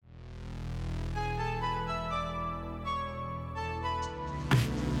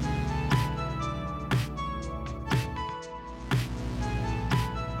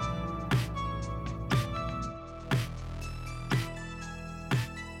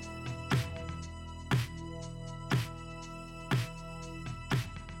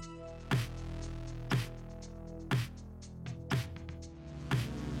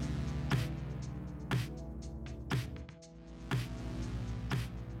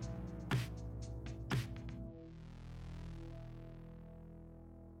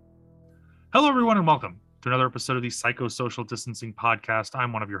Hello, everyone, and welcome to another episode of the Psychosocial Distancing Podcast.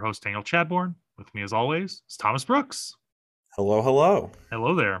 I'm one of your hosts, Daniel Chadbourne. With me, as always, is Thomas Brooks. Hello, hello.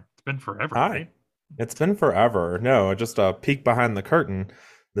 Hello there. It's been forever, Hi. right? It's been forever. No, just a peek behind the curtain.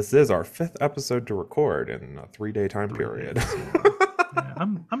 This is our fifth episode to record in a 3-day time 3 days. period. Yeah,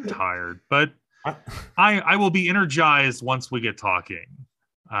 I'm tired, but I- I will be energized once we get talking.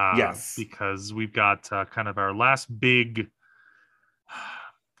 yes. Because we've got kind of our last big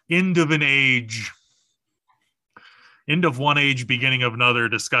end of an age, end of one age, beginning of another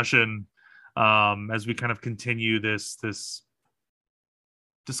discussion, as we kind of continue this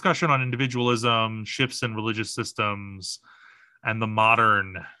discussion on individualism, shifts in religious systems, and the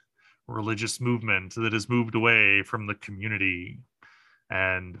modern religious movement that has moved away from the community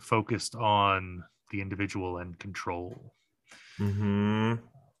and focused on the individual and control. Mm-hmm.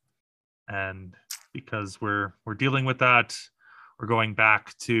 And because we're dealing with that, we're going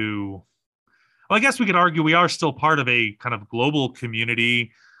back to, well, I guess we could argue we are still part of a kind of global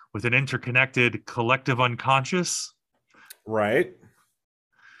community with an interconnected collective unconscious. Right.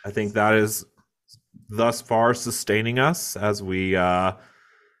 I think that is thus far sustaining us as we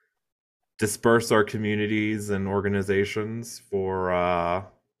disperse our communities and organizations for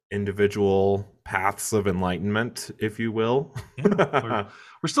individual paths of enlightenment, if you will. Yeah,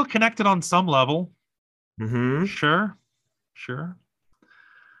 we're still connected on some level. Mm-hmm. Sure.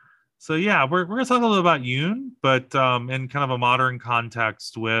 So yeah, we're going to talk a little about Yoon, but in kind of a modern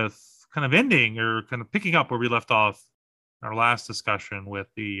context, with kind of ending or kind of picking up where we left off in our last discussion with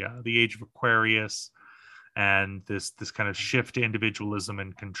the age of Aquarius and this kind of shift to individualism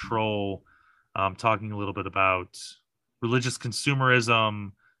and control. Talking a little bit about religious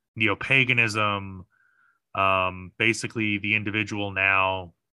consumerism, neo-paganism, basically the individual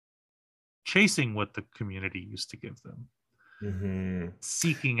now chasing what the community used to give them. Mm-hmm.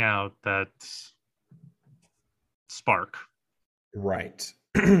 Seeking out that spark. Right.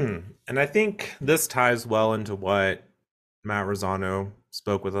 And I think this ties well into what Matt Rosano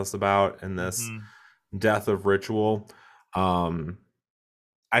spoke with us about in this death of ritual.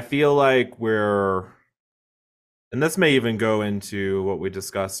 I feel like and this may even go into what we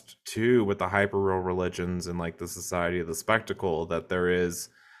discussed too with the hyperreal religions and like the Society of the Spectacle, that there is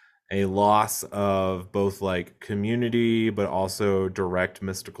a loss of both like community but also direct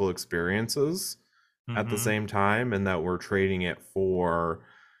mystical experiences at the same time, and that we're trading it for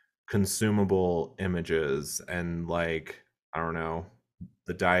consumable images and, like, I don't know,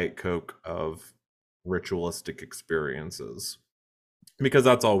 the Diet Coke of ritualistic experiences, because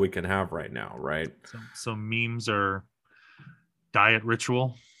that's all we can have right now, right? So memes are diet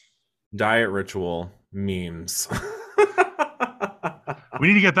ritual. Memes. We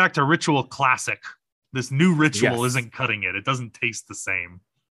need to get back to ritual classic. This new ritual Yes. isn't cutting it. It doesn't taste the same.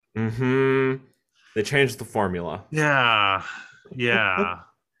 Mm-hmm. They changed the formula. Yeah.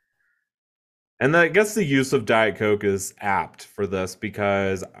 And I guess the use of Diet Coke is apt for this,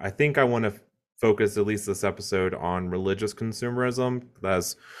 because I think I want to focus at least this episode on religious consumerism.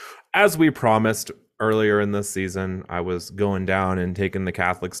 As we promised earlier in this season, I was going down and taking the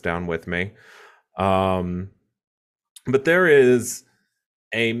Catholics down with me. But there is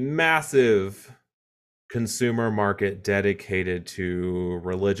a massive consumer market dedicated to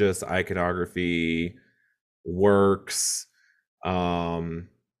religious iconography, works,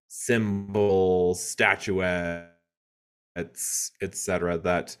 symbols, statuettes, etc.,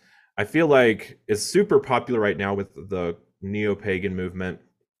 that I feel like is super popular right now with the neo-pagan movement,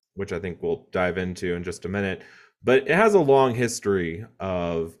 which I think we'll dive into in just a minute. But it has a long history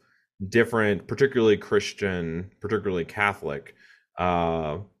of different, particularly Christian, particularly Catholic,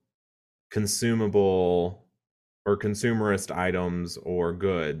 consumable or consumerist items or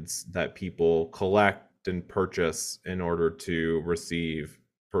goods that people collect and purchase in order to receive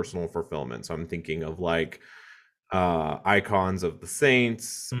personal fulfillment. So I'm thinking of like icons of the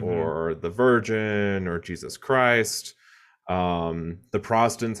saints or the Virgin or Jesus Christ. The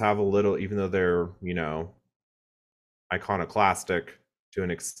Protestants have a little, even though they're, iconoclastic to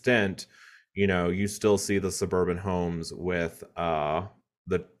an extent, you still see the suburban homes with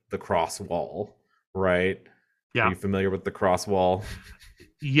the cross wall, right? Yeah. Are you familiar with the cross wall?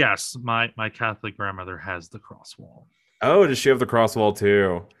 Yes, my Catholic grandmother has the cross wall. Oh, does she have the cross wall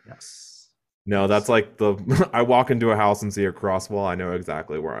too? Yes. No, that's like I walk into a house and see a cross wall, I know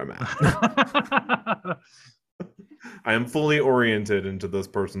exactly where I'm at. I am fully oriented into this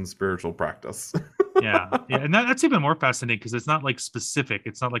person's spiritual practice. yeah, and that's even more fascinating because it's not like specific.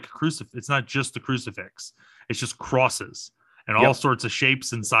 It's not like a crucifix. It's not just the crucifix. It's just crosses and all sorts of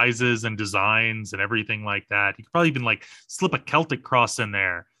shapes and sizes and designs and everything like that. You could probably even like slip a Celtic cross in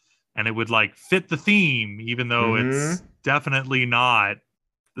there and it would like fit the theme, even though it's Mm-hmm. definitely not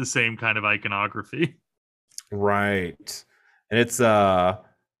the same kind of iconography. Right. And it's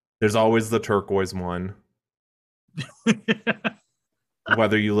there's always the turquoise one.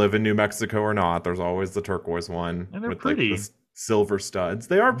 Whether you live in New Mexico or not, there's always the turquoise one And they're with like the pretty. silver studs.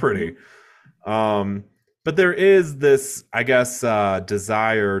 They are Mm-hmm. pretty. Um, but there is this, I guess,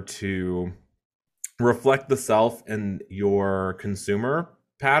 desire to reflect the self in your consumer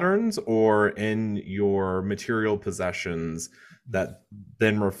patterns or in your material possessions that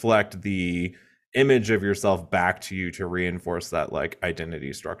then reflect the image of yourself back to you to reinforce that like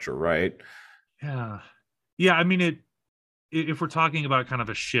identity structure, right? Yeah. Yeah, I mean, if we're talking about kind of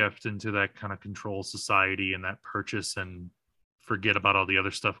a shift into that kind of control society and that purchase and forget about all the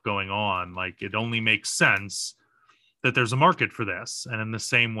other stuff going on, like it only makes sense that there's a market for this. And in the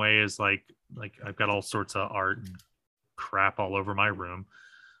same way as like I've got all sorts of art and crap all over my room,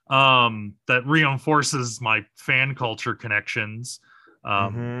 that reinforces my fan culture connections.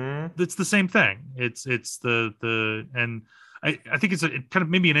 um Mm-hmm. it's the same thing. It's the and I think it's it kind of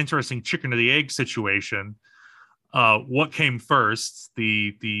maybe an interesting chicken or the egg situation. What came first,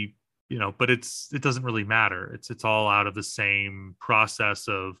 the but it doesn't really matter. It's all out of the same process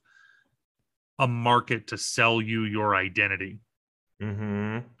of a market to sell you your identity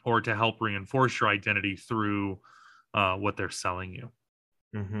Mm-hmm. or to help reinforce your identity through what they're selling you.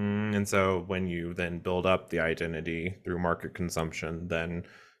 And so when you then build up the identity through market consumption, then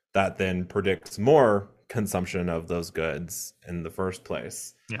that then predicts more consumption of those goods in the first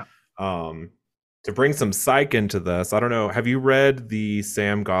place. Yeah. Um, to bring some psych into this, I don't know, have you read the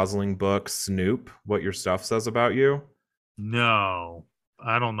Sam Gosling book Snoop, What Your Stuff Says About You? No,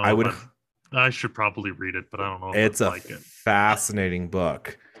 I don't know I if would I should probably read it, but I don't know if It's I'd a like it. fascinating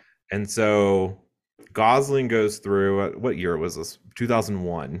book. And so Gosling goes through what year was this?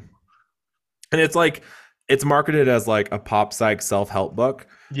 2001. And it's like it's marketed as like a pop psych self-help book,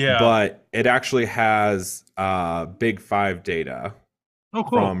 Yeah. but it actually has big five data Oh,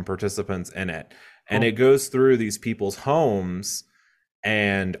 cool. from participants in it. And it Cool. goes through these people's homes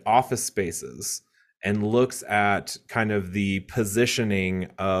and office spaces and looks at kind of the positioning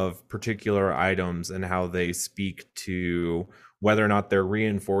of particular items and how they speak to whether or not they're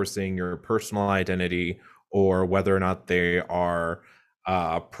reinforcing your personal identity or whether or not they are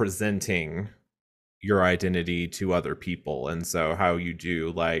presenting your identity to other people. And so how you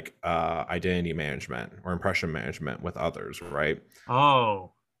do like identity management or impression management with others, right?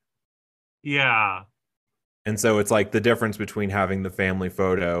 Oh, yeah. And so it's like the difference between having the family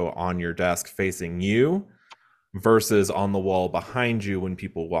photo on your desk facing you versus on the wall behind you when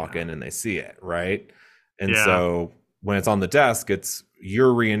people walk Yeah. in and they see it, right? And Yeah. so when it's on the desk, it's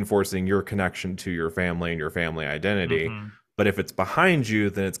you're reinforcing your connection to your family and your family identity. Mm-hmm. But if it's behind you,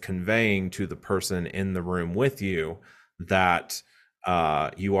 then it's conveying to the person in the room with you that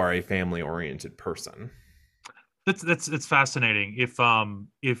you are a family oriented person. That's it's fascinating. If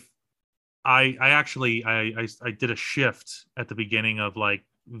I actually I did a shift at the beginning of like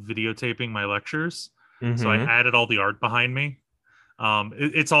videotaping my lectures, so I Mm-hmm. added all the art behind me.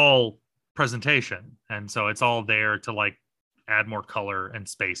 It's all presentation, and so it's all there to like add more color and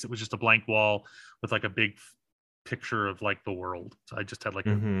space. It was just a blank wall with like a big picture of like the world. So I just had like a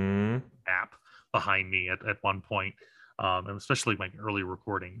Mm-hmm. app behind me at one point, and especially my early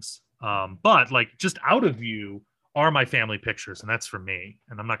recordings. But like just out of view are my family pictures, and that's for me.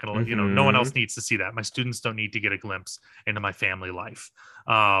 And I'm not gonna let no one else Mm-hmm. needs to see that. My students don't need to get a glimpse into my family life.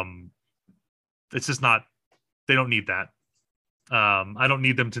 Um, it's just not. They don't need that. I don't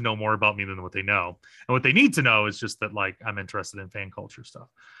need them to know more about me than what they know. And what they need to know is just that like I'm interested in fan culture stuff.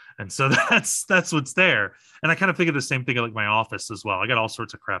 And so that's what's there. And I kind of think of the same thing like my office as well. I got all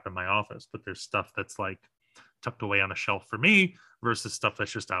sorts of crap in my office, but there's stuff that's like tucked away on a shelf for me versus stuff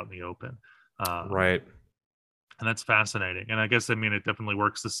that's just out in the open. Um, Right. and that's fascinating. And I guess I mean it definitely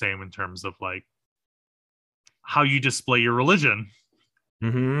works the same in terms of like how you display your religion.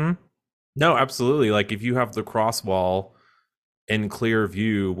 Mm-hmm. No, absolutely. Like if you have the cross wall in clear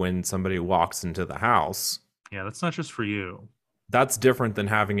view when somebody walks into the house, Yeah, that's not just for you. that's different than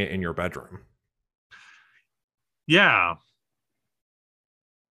having it in your bedroom. Yeah,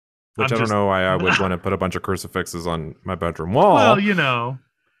 Which I'm I don't just know why I would want to put a bunch of crucifixes on my bedroom well, wall.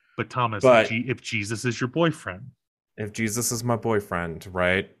 but Thomas, But if Jesus is your boyfriend, if Jesus is my boyfriend,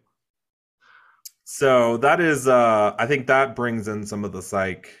 right? So that is I think that brings in some of the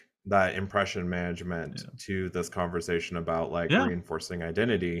psych that impression management yeah, to this conversation about like yeah, reinforcing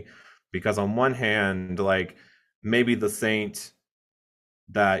identity because on one hand like maybe the saint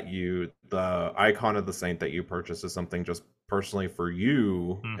that the icon of the saint that you purchase is something just personally for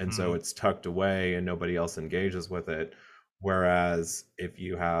you, and so Mm-hmm. it's tucked away and nobody else engages with it. Whereas if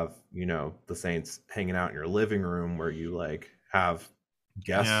you have, the saints hanging out in your living room where you like have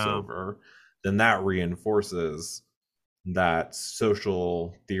guests Yeah. over, then that reinforces that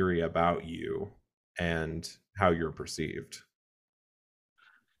social theory about you and how you're perceived.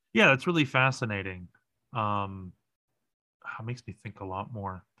 Yeah, that's really fascinating. Um, it makes me think a lot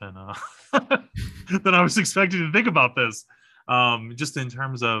more than than I was expecting to think about this. Just in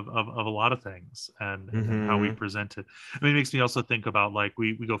terms of a lot of things and how we Mm-hmm. present it. I mean, it makes me also think about like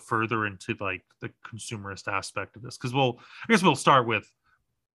we go further into like the consumerist aspect of this because I guess we'll start with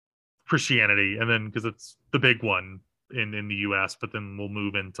Christianity and then because it's the big one in the US, but then we'll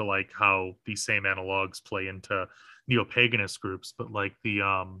move into like how these same analogs play into neo-paganist groups, but like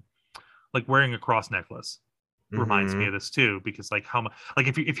wearing a cross necklace reminds me Mm-hmm. of this too because like how much like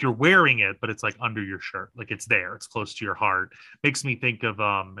if you're wearing it but it's like under your shirt, like it's there, it's close to your heart, makes me think of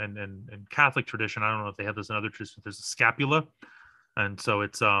and Catholic tradition. I don't know if they have this in other traditions. There's a scapula, and so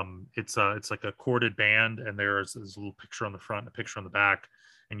it's like a corded band, and there's a little picture on the front and a picture on the back,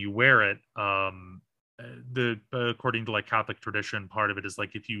 and you wear it. The according to like Catholic tradition, part of it is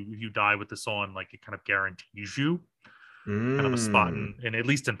like if you die with this on, like it kind of guarantees you kind of a spot Mm. in at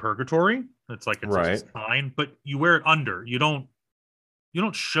least in purgatory. It's like it's a Right. sign, but you wear it under. You don't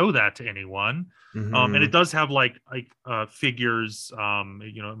show that to anyone. And it Mm-hmm. does have like figures.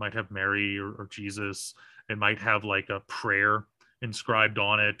 It might have Mary or Jesus. It might have like a prayer inscribed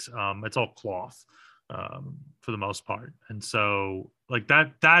on it. It's all cloth for the most part, and so like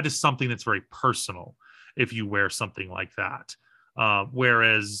that is something that's very personal if you wear something like that.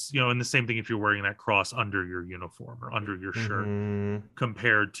 Whereas, and the same thing if you're wearing that cross under your uniform or under your shirt, Mm-hmm.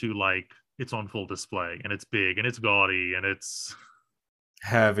 compared to like it's on full display and it's big and it's gaudy and it's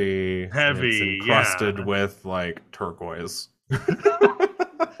Heavy, and it's heavy. encrusted Yeah. with like turquoise.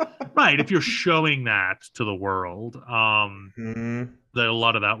 Right. If you're showing that to the world, Mm-hmm. that a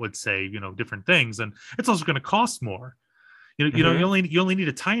lot of that would say, different things. And it's also going to cost more. You Mm-hmm. only need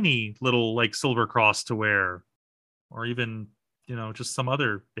a tiny little like silver cross to wear, or even, just some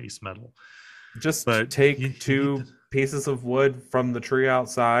other base metal. Just But take you need to, two pieces of wood from the tree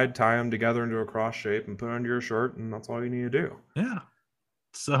outside, tie them together into a cross shape, and put it under your shirt, and that's all you need to do. yeah.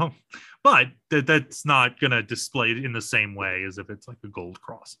 So, but that's not going to display it in the same way as if it's like a gold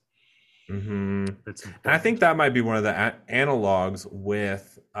cross. Mm-hmm. It's And I think important. that might be one of the analogs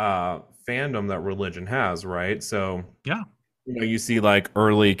with fandom that religion has, right? So, Yeah. you see like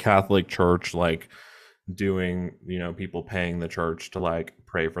early Catholic Church like doing, people paying the church to like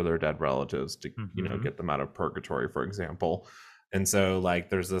pray for their dead relatives to, Mm-hmm. get them out of purgatory, for example. And so like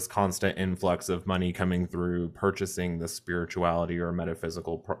there's this constant influx of money coming through purchasing the spirituality or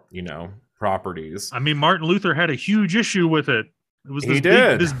metaphysical properties. I mean, Martin Luther had a huge issue with it. It was He this big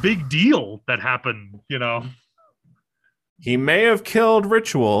did. this big deal that happened. He may have killed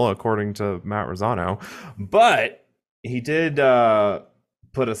Ritual, according to Matt Rosano, but he did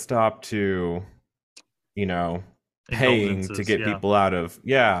put a stop to, you know, paying to Indulgences, get yeah. people out of,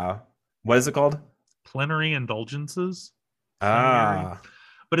 yeah. What is it called? Plenary indulgences, plenary. Ah.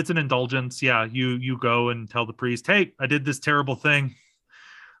 But it's an indulgence. Yeah, you go and tell the priest, "Hey, I did this terrible thing."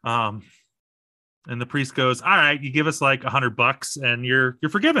 Um, and the priest goes, "All right, you give us like $100 and you're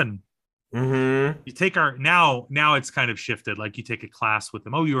forgiven." Mm-hmm. You take our now it's kind of shifted. Like you take a class with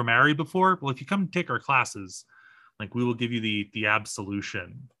them. Oh, you were married before? Well, if you come take our classes, like we will give you the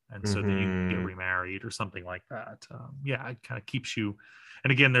absolution, and so that you can get Mm-hmm. remarried or something like that. Yeah, it kind of keeps you.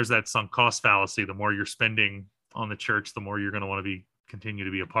 And again, there's that sunk cost fallacy. The more you're spending on the church, the more you're going to want to be continue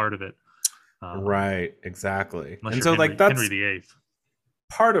to be a part of it. Right, exactly. Unless And you're so like Henry that's VIII.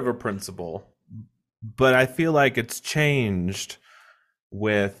 part of a principle, but I feel like it's changed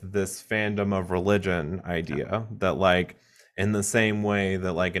with this fandom of religion Yeah. idea that like in the same way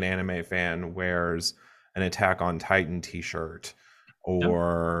that like an anime fan wears an Attack on Titan t-shirt, Yeah.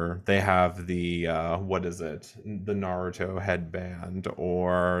 or they have the what is it, the Naruto headband,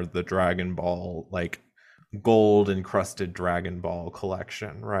 or the Dragon Ball like gold encrusted Dragon Ball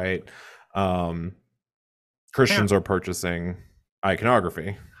collection, right? um Christians Fair. are purchasing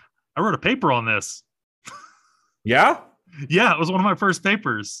iconography. I wrote a paper on this. Yeah. Yeah, it was one of my first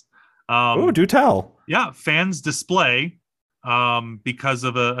papers. Oh, Um, do tell. yeah, fans display because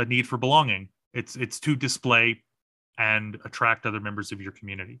of a need for belonging. It's to display and attract other members of your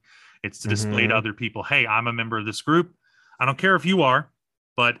community. It's to display to Mm-hmm. other people, hey, I'm a member of this group. I don't care if you are,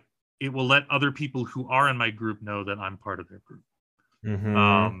 but it will let other people who are in my group know that I'm part of their group.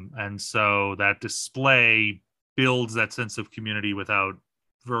 Mm-hmm. And so that display builds that sense of community without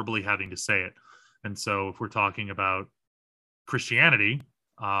verbally having to say it. And so if we're talking about Christianity,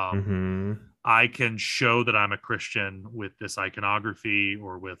 Mm-hmm. I can show that I'm a Christian with this iconography,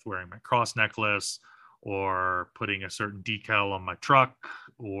 or with wearing my cross necklace, or putting a certain decal on my truck,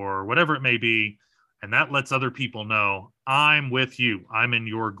 or whatever it may be. And that lets other people know I'm with you. I'm in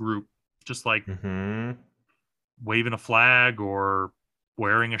your group. Just like Mm-hmm. waving a flag or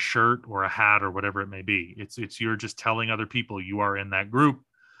wearing a shirt or a hat or whatever it may be. It's you're just telling other people you are in that group.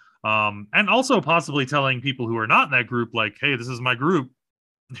 And also possibly telling people who are not in that group, like, hey, this is my group.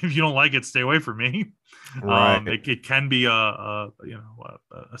 If you don't like it, stay away from me. Right. It can be a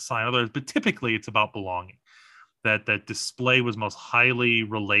sign of others, but typically it's about belonging. That display was most highly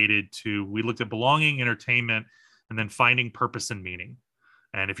related to, we looked at belonging, entertainment, and then finding purpose and meaning.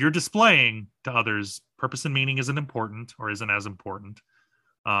 And if you're displaying to others, purpose and meaning isn't important, or isn't as important.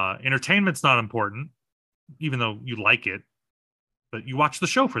 Entertainment's not important, even though you like it, but you watch the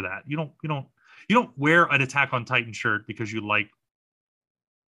show for that. You don't wear an Attack on Titan shirt because you like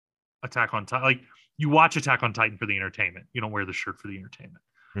Attack on Titan. Like, you watch Attack on Titan for the entertainment. You don't wear the shirt for the entertainment,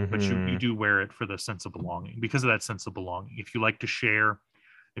 but you Mm-hmm. do wear it for the sense of belonging, because of that sense of belonging. If you like to share,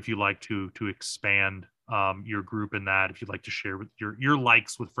 if you like to expand your group in that, if you like to share with your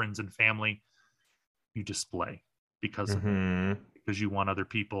likes with friends and family, you display because of it, Mm-hmm. because you want other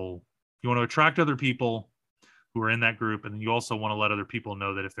people, you want to attract other people who are in that group, and then you also want to let other people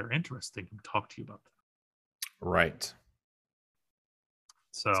know that if they're interested, they can talk to you about that. Right.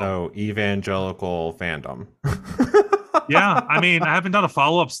 So So evangelical fandom. yeah, I mean, I haven't done a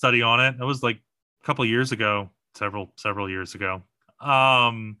follow-up study on it. It was like a couple of years ago, several years ago.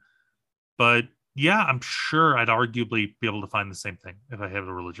 But yeah, I'm sure I'd arguably be able to find the same thing if I have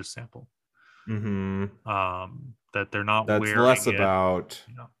a religious sample. Mm-hmm. That they're not That's less wearing it. about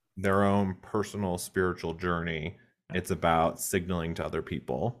You know. their own personal spiritual journey. Yeah. It's about signaling to other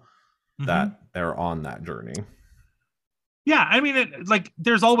people Mm-hmm. that they're on that journey. Yeah, I mean, like,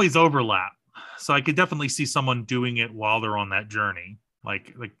 there's always overlap, so I could definitely see someone doing it while they're on that journey.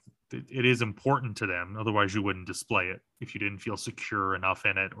 Like it is important to them. Otherwise, you wouldn't display it if you didn't feel secure enough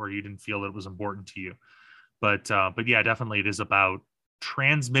in it, or you didn't feel that it was important to you. But yeah, definitely it is about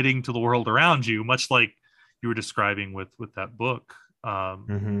transmitting to the world around you, much like you were describing with that book.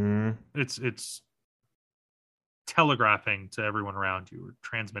 Mm-hmm. It's telegraphing to everyone around you, or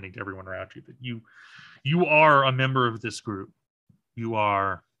transmitting to everyone around you, that you are a member of this group. You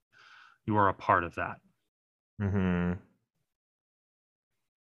are a part of that. Mm-hmm.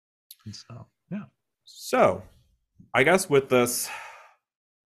 And so yeah. So, I guess with this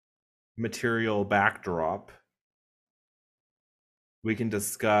material backdrop, we can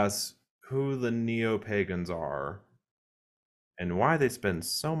discuss who the neo-pagans are and why they spend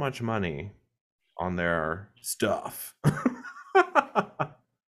so much money on their stuff.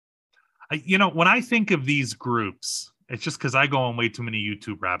 When I think of these groups, it's just because I go on way too many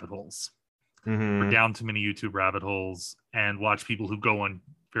YouTube rabbit holes, or Mm-hmm. down too many YouTube rabbit holes, and watch people who go on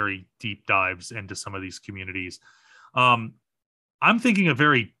very deep dives into some of these communities. Um, I'm thinking of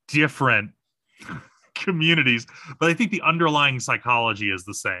very different communities, but I think the underlying psychology is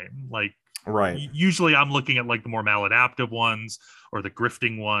the same. Like, Right. usually I'm looking at like the more maladaptive ones, or the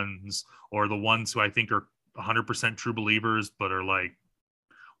grifting ones, or the ones who I think are 100% true believers, but are like,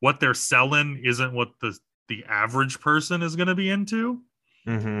 what they're selling isn't what the average person is going to be into.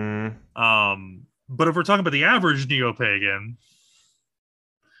 Mm-hmm. But if we're talking about the average neo-pagan,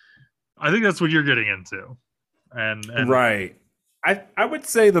 I think that's what you're getting into. And Right. I would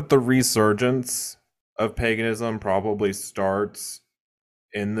say that the resurgence of paganism probably starts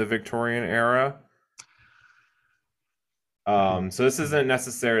in the Victorian era. So this isn't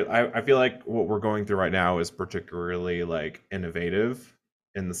necessarily, I feel like what we're going through right now is particularly like innovative,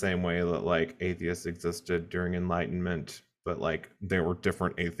 in the same way that like atheists existed during Enlightenment, but like there were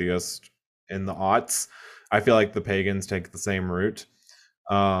different atheists in the aughts. I feel like the pagans take the same route,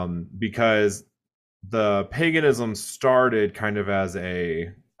 because the paganism started kind of as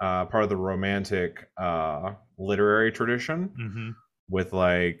a part of the romantic literary tradition, mm-hmm. with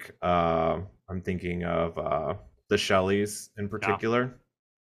like I'm thinking of the Shelleys in Yeah. particular,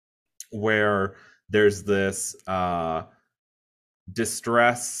 where there's this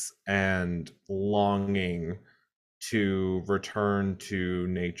distress and longing to return to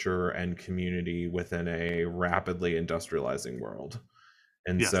nature and community within a rapidly industrializing world.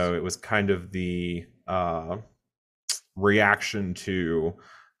 And Yes. so it was kind of the reaction to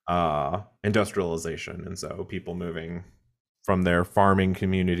industrialization. And so people moving from their farming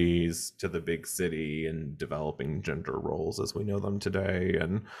communities to the big city and developing gender roles as we know them today,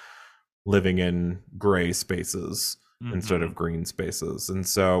 and living in gray spaces instead Mm-hmm. of green spaces. And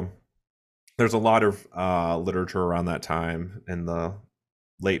so there's a lot of literature around that time in the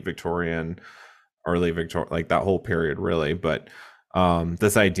late Victorian, early Victorian, like that whole period, really. But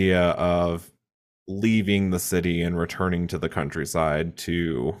this idea of leaving the city and returning to the countryside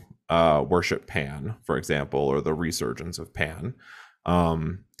to worship Pan, for example, or the resurgence of Pan.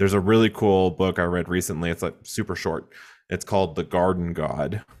 There's a really cool book I read recently. It's like super short. It's called The Garden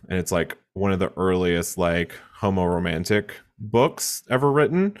God, and it's like one of the earliest like homo-romantic books ever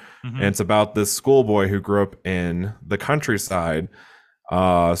written. And Mm-hmm. it's about this schoolboy who grew up in the countryside,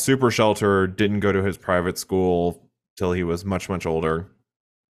 super sheltered, didn't go to his private school till he was much, much older,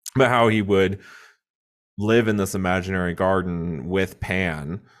 but how he would live in this imaginary garden with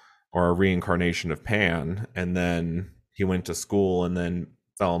Pan, or a reincarnation of Pan. And then he went to school and then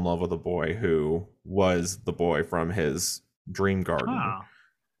fell in love with a boy who was the boy from his dream garden. Ah.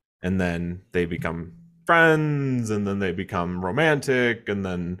 And then they become friends, and then they become romantic. And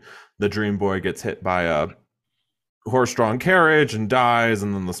then the dream boy gets hit by a horse-drawn carriage and dies.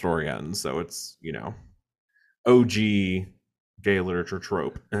 And then the story ends. So it's, OG gay literature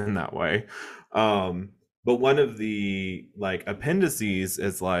trope in that way. But one of the like appendices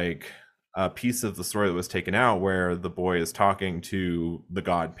is like a piece of the story that was taken out where the boy is talking to the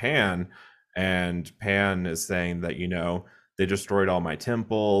god Pan, and Pan is saying that, they destroyed all my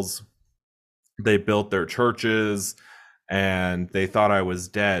temples, they built their churches, and they thought I was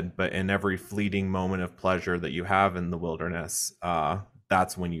dead, but in every fleeting moment of pleasure that you have in the wilderness,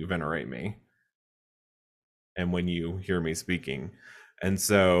 that's when you venerate me and when you hear me speaking. And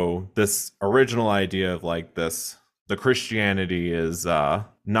so this original idea of like this, the Christianity is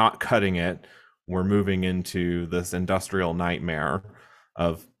not cutting it. We're moving into this industrial nightmare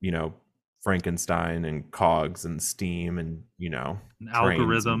of, Frankenstein and cogs and steam and, And trains and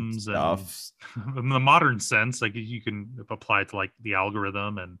algorithms, and stuff. in the modern sense, like you can apply it to like the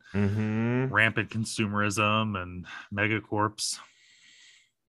algorithm and Mm-hmm. rampant consumerism and megacorps.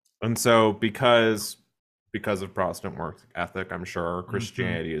 And so because of Protestant work ethic, I'm sure Mm-hmm.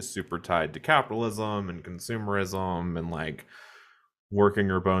 Christianity is super tied to capitalism and consumerism and like working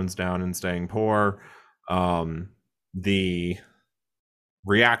your bones down and staying poor. The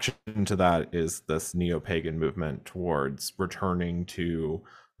reaction to that is this neo-pagan movement towards returning to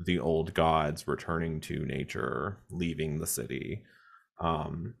the old gods, returning to nature, leaving the city,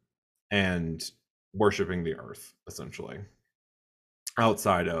 and worshiping the earth, essentially,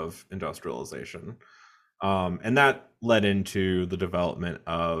 outside of industrialization. And that led into the development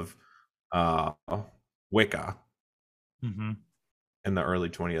of uh, Wicca Mm-hmm. in the early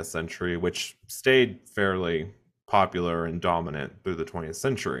 20th century, which stayed fairly popular and dominant through the 20th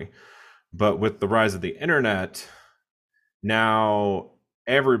century. But with the rise of the internet, now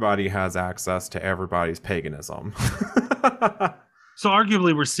everybody has access to everybody's paganism. So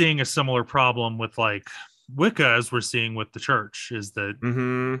arguably, we're seeing a similar problem with like Wicca as we're seeing with the church, is that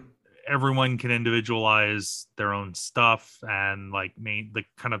Mm-hmm. everyone can individualize their own stuff, and like the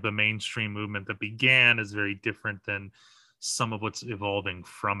kind of the mainstream movement that began is very different than some of what's evolving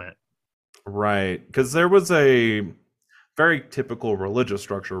from it. Right. Because there was a very typical religious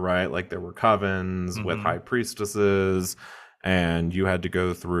structure, right? Like there were covens with Mm-hmm. high priestesses, and you had to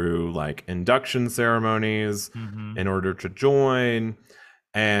go through like induction ceremonies Mm-hmm. in order to join.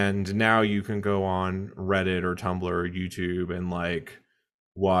 And now you can go on Reddit or Tumblr or YouTube and like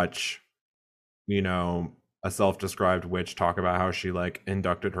watch, you know, a self-described witch talk about how she like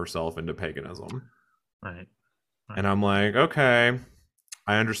inducted herself into paganism. Right. And Right. I'm like, okay,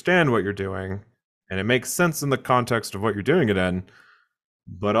 I understand what you're doing, and it makes sense in the context of what you're doing it in,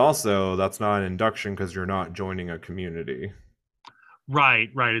 but also that's not an induction because you're not joining a community. Right.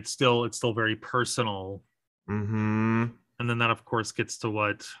 Right. It's still very personal. Mm-hmm. And then that of course gets to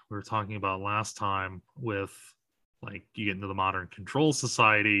what we were talking about last time with like you get into the modern control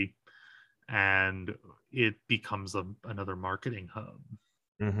society, and it becomes another marketing hub.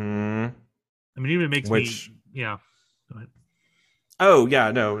 Mm-hmm. I mean, it even makes me, Which, yeah. Go ahead. oh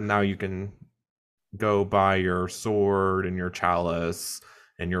yeah, no, now you can go buy your sword and your chalice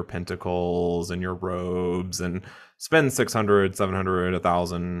and your pentacles and your robes and spend 600, 700,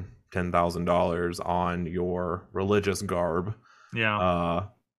 1,000, $10,000 on your religious garb, Yeah. uh,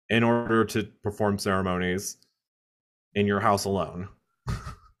 in order to perform ceremonies in your house alone.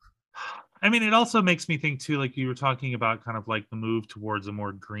 I mean, it also makes me think too, like you were talking about kind of like the move towards a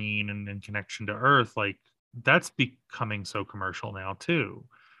more green and connection to earth, like that's becoming so commercial now too.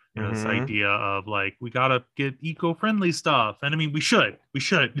 This Mm-hmm. idea of like we gotta get eco-friendly stuff. And I mean we should. We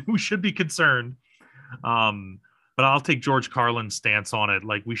should be concerned. Um, but I'll take George Carlin's stance on it.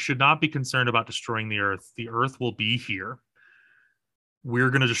 Like, we should not be concerned about destroying the Earth. The Earth will be here. We're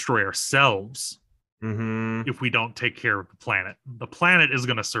going to destroy ourselves if we don't take care of the planet. The planet is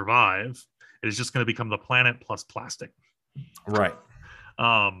going to survive. It is just going to become the planet plus plastic. Right.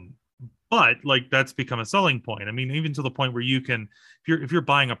 But like, that's become a selling point. I mean, even to the point where you can, if you're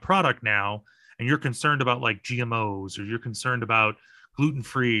buying a product now and you're concerned about like GMOs, or you're concerned about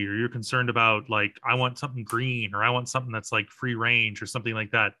gluten-free, or you're concerned about like, I want something green, or I want something that's like free range or something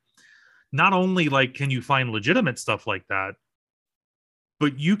like that. Not only like can you find legitimate stuff like that,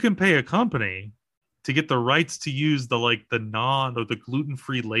 but you can pay a company to get the rights to use the like the non or the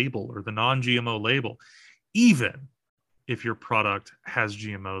gluten-free label or the non-GMO label, even if your product has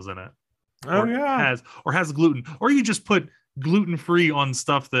GMOs in it. Oh, yeah. Has gluten, or you just put gluten-free on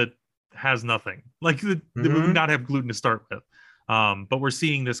stuff that has nothing. Like the would not have gluten to start with. But we're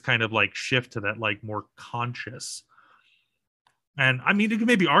seeing this kind of like shift to that like more conscious. And I mean, you can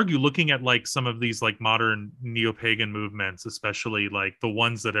maybe argue, looking at like some of these like modern neo-pagan movements, especially like the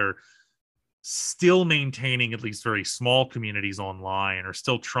ones that are still maintaining at least very small communities online, or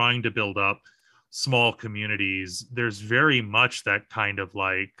still trying to build up small communities. There's very much that kind of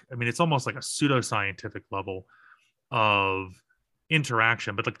like, I mean, it's almost like a pseudoscientific level of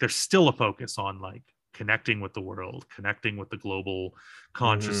interaction, but like there's still a focus on like connecting with the world, connecting with the global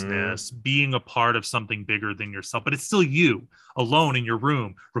consciousness, being a part of something bigger than yourself. But it's still you alone in your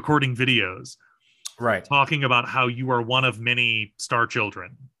room recording videos, right, talking about how you are one of many star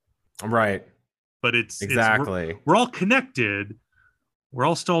children. Right. But it's exactly, we're all connected. We're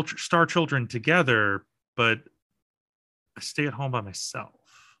all still star children together, but I stay at home by myself.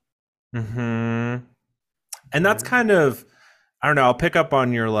 And that's kind of, I don't know, I'll pick up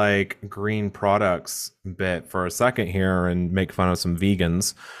on your like green products bit for a second here and make fun of some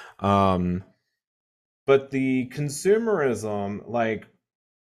vegans. But the consumerism, like,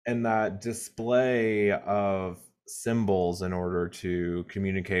 and that display of symbols in order to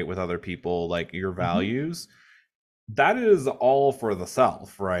communicate with other people, like your values, that is all for the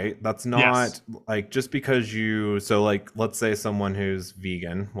self, right? That's not like just because you, so like, let's say someone who's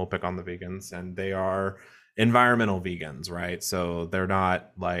vegan, we'll pick on the vegans, and they are environmental vegans, right? So they're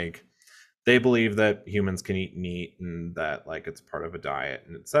not like, they believe that humans can eat meat and that like it's part of a diet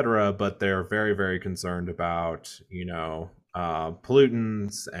and etc. But they're very, very concerned about, you know,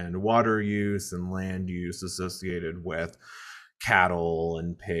 pollutants and water use and land use associated with cattle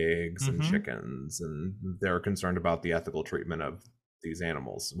and pigs and chickens, and they're concerned about the ethical treatment of these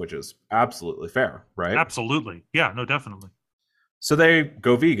animals, which is absolutely fair, right? Absolutely. Yeah, no, definitely. So they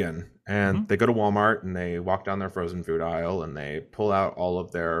go vegan, and they go to Walmart and they walk down their frozen food aisle and they pull out all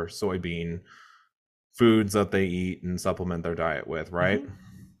of their soybean foods that they eat and supplement their diet with, right?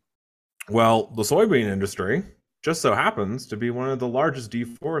 Well, the soybean industry just so happens to be one of the largest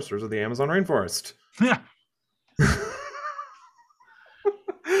deforesters of the Amazon rainforest. Yeah.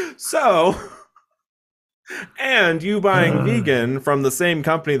 So, and you buying vegan from the same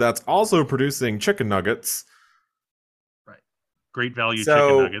company that's also producing chicken nuggets. Right. Great value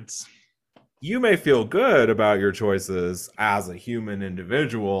chicken nuggets. You may feel good about your choices as a human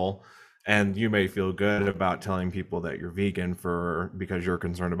individual, and you may feel good about telling people that you're vegan because you're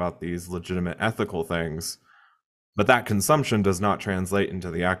concerned about these legitimate ethical things. But that consumption does not translate into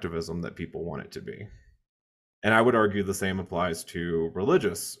the activism that people want it to be. And I would argue the same applies to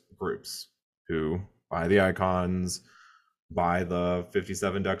religious groups who buy the icons, buy the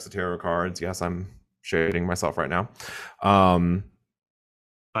 57 decks of tarot cards. Yes, I'm shading myself right now.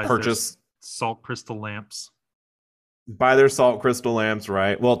 Purchase salt crystal lamps. Buy their salt crystal lamps,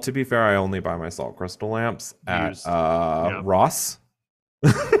 right? Well, to be fair, I only buy my salt crystal lamps at Ross.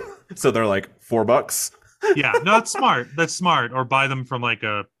 So they're like $4. Yeah, no, that's smart. That's smart. Or buy them from like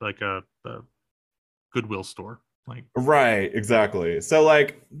a Goodwill store. Like, right, exactly. So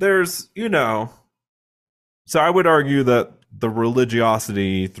like there's, you know, so I would argue that the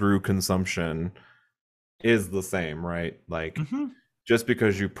religiosity through consumption is the same, right? Like just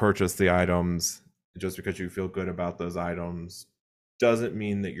because you purchase the items, just because you feel good about those items, doesn't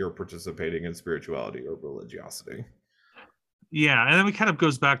mean that you're participating in spirituality or religiosity. Yeah, and then it kind of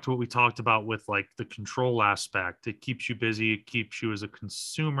goes back to what we talked about with like the control aspect. It keeps you busy, it keeps you as a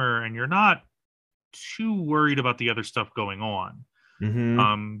consumer, and you're not too worried about the other stuff going on.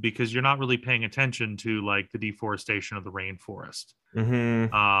 Because you're not really paying attention to like the deforestation of the rainforest.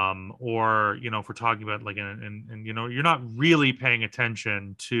 Or, you know, if we're talking about like, and you know, you're not really paying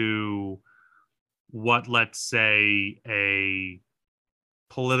attention to what, let's say, a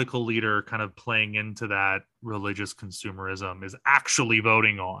political leader kind of playing into that religious consumerism is actually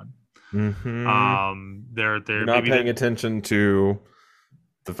voting on. Mm-hmm. They're You're not maybe paying that. attention to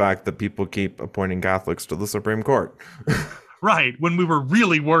the fact that people keep appointing Catholics to the Supreme Court. Right. When we were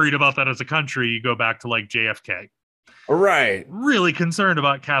really worried about that as a country, you go back to like JFK, Right. really concerned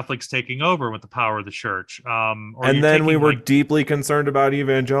about Catholics taking over with the power of the church. Or And you're then we taking were like, deeply concerned about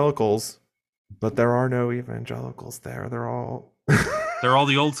evangelicals, but there are no evangelicals there. They're all. they're all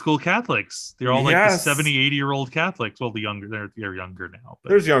the old school Catholics. They're all like the Yes. 70, 80-year-old Catholics. Well, the younger, they're younger now,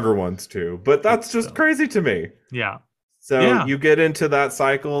 There's younger ones too, but but that's just still. crazy to me. Yeah. So Yeah. you get into that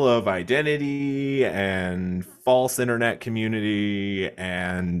cycle of identity and false internet community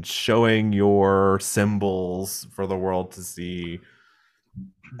and showing your symbols for the world to see,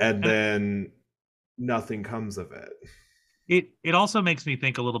 and And then nothing comes of it. it also makes me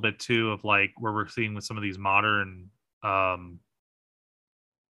think a little bit too of like where we're seeing with some of these modern um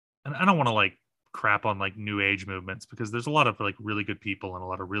and I don't want to like crap on like new age movements because there's a lot of like really good people and a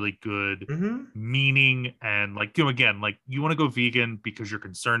lot of really good Mm-hmm. meaning and like again like you want to go vegan because you're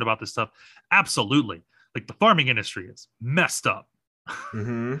concerned about this stuff, absolutely. Like the farming industry is messed up.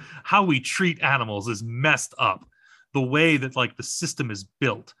 Mm-hmm. How we treat animals is messed up. The way that like the system is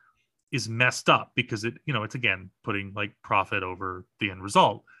built is messed up because it's again putting like profit over the end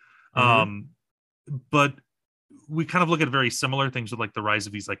result. Mm-hmm. um but we kind of look at very similar things with like the rise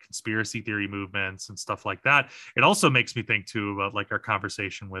of these like conspiracy theory movements and stuff like that. It also makes me think too about like our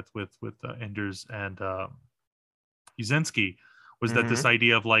conversation with Enders and Uzinski, was that this Mm-hmm.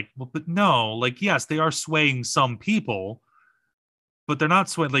 idea of like, well, but no, like yes, they are swaying some people, but they're not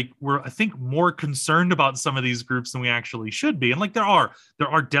swaying. Like we're I think more concerned about some of these groups than we actually should be. And like there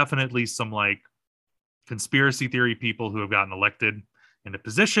are definitely some like conspiracy theory people who have gotten elected into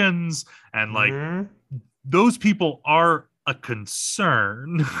positions, and like Mm-hmm. those people are a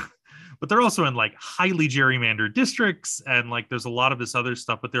concern. But they're also in like highly gerrymandered districts, and like there's a lot of this other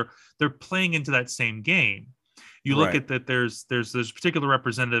stuff, but they're playing into that same game. You look Right. at that, there's a particular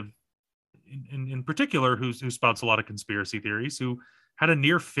representative in particular who spouts a lot of conspiracy theories, who had a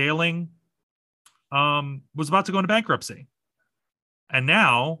near failing, was about to go into bankruptcy, and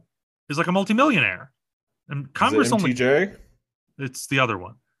now is like a multimillionaire. And Is it Congress only, MTJ? it's the other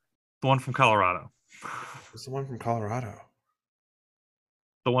one, the one from Colorado. It's the one from Colorado.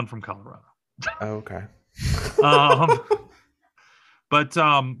 The one from Colorado. Oh, okay. um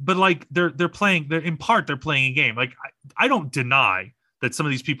but like they're playing, they're in part they're playing a game. Like I don't deny that some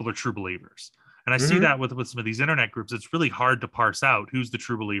of these people are true believers, and I see Mm-hmm. that with some of these internet groups. It's really hard to parse out who's the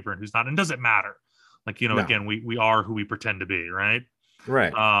true believer and who's not, and does it matter? Like No. again, we are who we pretend to be, right?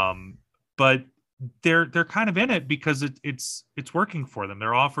 Right. But they're kind of in it because it's working for them.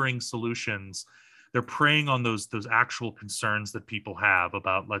 They're offering solutions. They're preying on those actual concerns that people have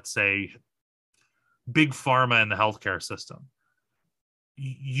about, let's say, big pharma and the healthcare system.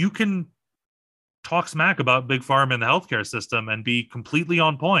 You can talk smack about big pharma and the healthcare system and be completely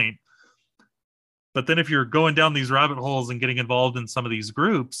on point, but then if you're going down these rabbit holes and getting involved in some of these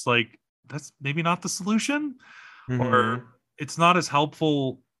groups, like that's maybe not the solution, or Mm-hmm. it's not as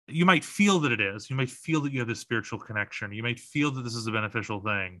helpful. You might feel that it is. You might feel that you have this spiritual connection. You might feel that this is a beneficial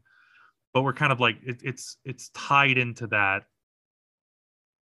thing, but we're kind of like it's tied into that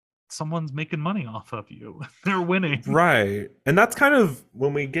someone's making money off of you. They're winning. Right. And that's kind of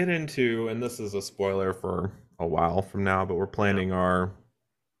when we get into, and this is a spoiler for a while from now, but we're Yeah. planning our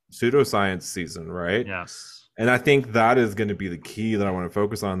pseudoscience season, right? Yes. And I think that is going to be the key that I want to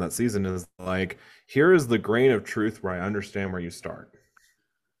focus on that season is like, here is the grain of truth where I understand where you start.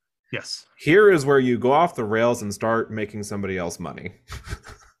 Yes. Here is where you go off the rails and start making somebody else money.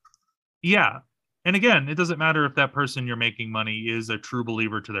 Yeah. And again, it doesn't matter if that person you're making money is a true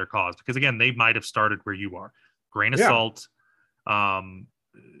believer to their cause, because again, they might have started where you are. Grain of Yeah. salt. Um,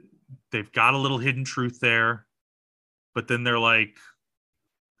 they've got a little hidden truth there, but then they're like,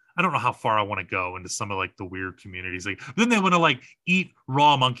 I don't know how far I want to go into some of like the weird communities. Like, then they want to like eat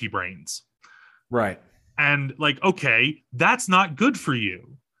raw monkey brains. Right. And like, okay, that's not good for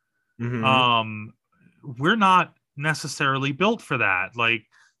you. Mm-hmm. Um, we're not necessarily built for that. Like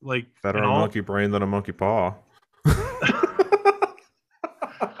Better in a all, monkey brain than a monkey paw.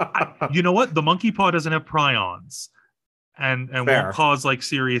 you know what? The monkey paw doesn't have prions, and won't Fair. cause like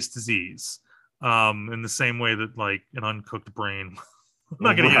serious disease. In the same way that like an uncooked brain. I'm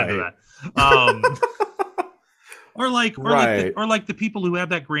not going to get into Right. that. Or like Right. the people who have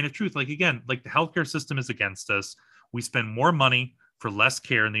that grain of truth. Like again, like the healthcare system is against us. We spend more money for less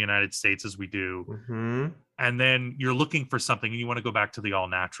care in the United States as we do. Mm-hmm. And then you're looking for something and you want to go back to the all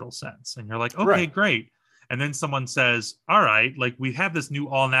natural sense. And you're like, okay, Right. great. And then someone says, all right, like we have this new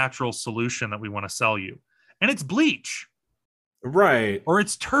all natural solution that we want to sell you. And it's bleach. Right. or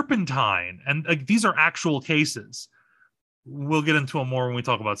it's turpentine. And like, these are actual cases. We'll get into them more when we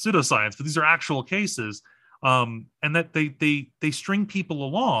talk about pseudoscience, but these are actual cases. And that they string people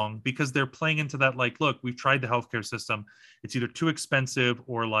along because they're playing into that, like, look, we've tried the healthcare system, it's either too expensive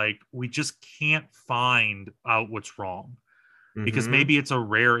or like we just can't find out what's wrong, because Mm-hmm. maybe it's a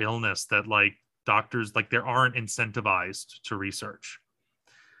rare illness that like doctors, like, they aren't incentivized to research.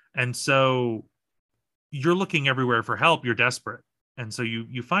 And so you're looking everywhere for help, you're desperate, and so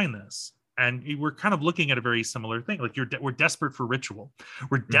you find this, and we're kind of looking at a very similar thing. Like, we're desperate for ritual,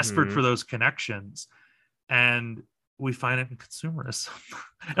 we're desperate for Mm-hmm. those connections, and we find it in consumerism.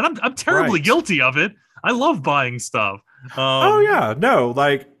 And I'm terribly Right. guilty of it. I love buying stuff. Oh um yeah, no,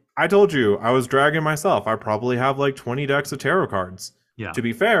 like I told you, I was dragging myself. I probably have like 20 decks of tarot cards. yeah. To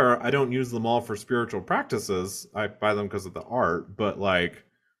be fair, I don't use them all for spiritual practices. I buy them because of the art, but like,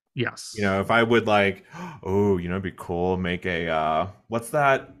 you Yes. know, if I would like, oh, you know, it'd be cool, make a what's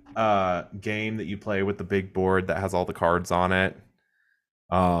that game that you play with the big board that has all the cards on it?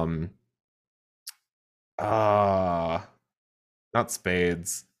 Um uh not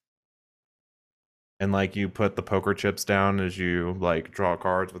spades. And like you put the poker chips down as you like draw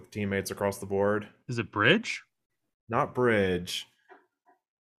cards with teammates across the board. Is it bridge? Not bridge.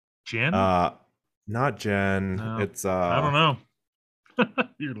 Gin? Uh not Jen. No, It's I don't know.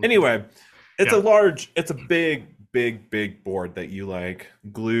 You're looking at anyway, it. it's a Yeah. large, it's a big board that you like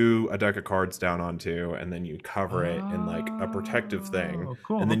glue a deck of cards down onto and then you cover it in like a protective thing Oh,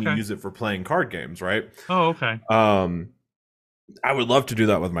 cool. and then you Okay. use it for playing card games, right? Oh, okay. Um I would love to do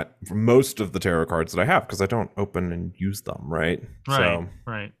that with my for most of the tarot cards that I have because I don't open and use them, right? Right, So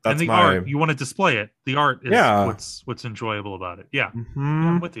right. And that's the art, my you want to display it. The art is yeah. what's enjoyable about it. Yeah. Yeah,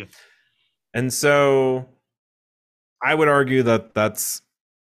 I'm Hmm. with you. And so I would argue that that's,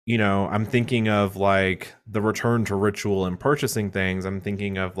 you know, I'm thinking of like the return to ritual and purchasing things. I'm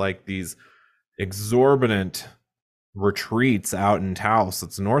thinking of like these exorbitant retreats out in Taos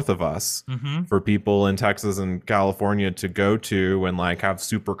that's north of us Mm-hmm. for people in Texas and California to go to and like have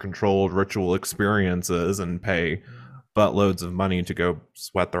super controlled ritual experiences and pay Yeah. buttloads of money to go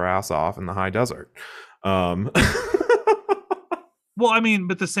sweat their ass off in the high desert. Um Well, I mean,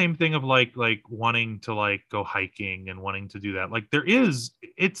 but the same thing of like wanting to like go hiking and wanting to do that. Like, there is,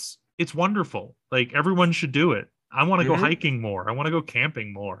 it's wonderful. Like, everyone should do it. I want to go mhm, hiking more. I want to go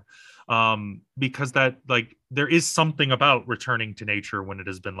camping more. Because that, like, there is something about returning to nature when it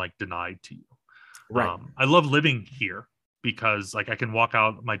has been like denied to you. right. I love living here because like I can walk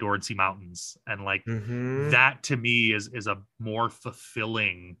out my door and see mountains, and like Mhm. that to me is a more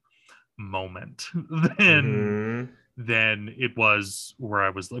fulfilling moment than Mhm. it was where I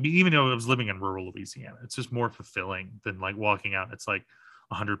was. I mean, even though I was living in rural Louisiana, it's just more fulfilling than like walking out. It's like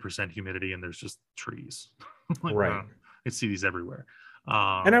 100% humidity and there's just trees. Like, Right. I see these everywhere.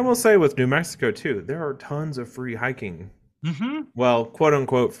 And I will Um, say with New Mexico too, there are tons of free hiking. mhm. Well, quote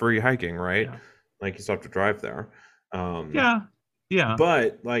unquote free hiking, right? Yeah, Like you still have to drive there. Um, yeah, yeah.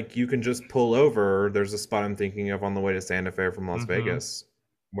 but like you can just pull over. There's a spot I'm thinking of on the way to Santa Fe from Las Mm-hmm. Vegas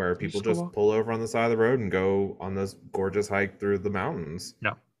where You people just go just walk. pull over on the side of the road and go on this gorgeous hike through the mountains.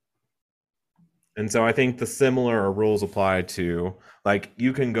 Yeah. And so I think the similar rules apply to like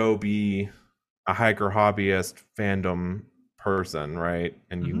you can go be a hiker hobbyist fandom person, right?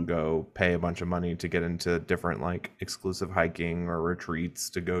 And you can Mm-hmm. go pay a bunch of money to get into different like exclusive hiking or retreats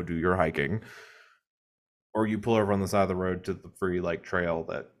to go do your hiking. Or you pull over on the side of the road to the free like trail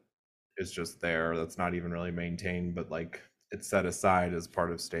that is just there that's not even really maintained, but like it's set aside as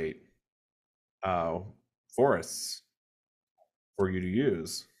part of state uh forests for you to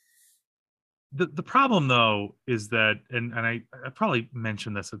use. The problem though is that, and I probably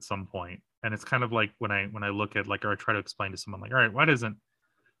mentioned this at some point, and it's kind of like when I look at, like, or I try to explain to someone, like, all right,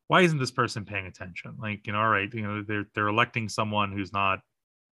 why isn't this person paying attention? Like, all right, they're electing someone who's not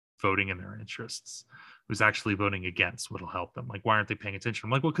voting in their interests, who's actually voting against what'll help them. Like, why aren't they paying attention?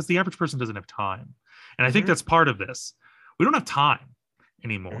 I'm like, well, because the average person doesn't have time. And I think Mm-hmm. that's part of this. We don't have time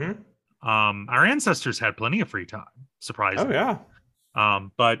anymore. Mm-hmm. Our ancestors had plenty of free time, Oh surprisingly. yeah.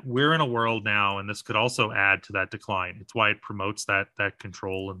 But we're in a world now, and this could also add to that decline. It's why it promotes that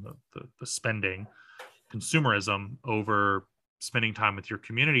control and the spending, consumerism over spending time with your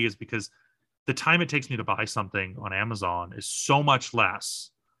community, is because the time it takes me to buy something on Amazon is so much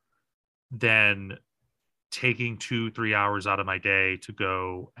less than taking 2-3 hours out of my day to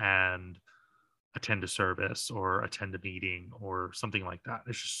go and attend a service or attend a meeting or something like that.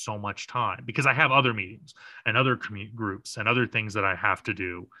 There's just so much time because I have other meetings and other groups and other things that I have to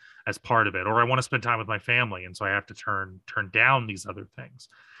do as part of it, or I want to spend time with my family, and so I have to turn down these other things.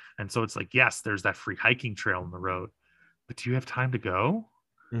 And so it's like, yes, there's that free hiking trail in the road, but do you have time to go?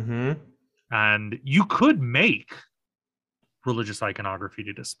 Mm-hmm. And you could make religious iconography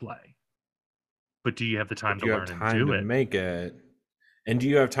to display, but do you have the time Do to you have learn and time do to it? make it? And do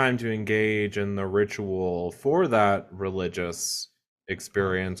you have time to engage in the ritual for that religious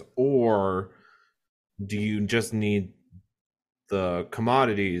experience? Or do you just need the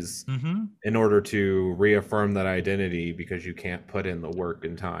commodities Mm-hmm. in order to reaffirm that identity because you can't put in the work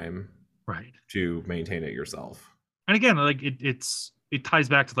and time Right. to maintain it yourself? And again, like it ties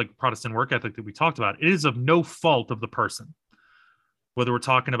back to like Protestant work ethic that we talked about. It is of no fault of the person, whether we're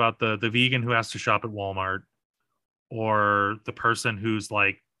talking about the vegan who has to shop at Walmart, or the person who's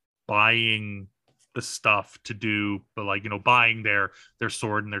like buying the stuff to do, but like, buying their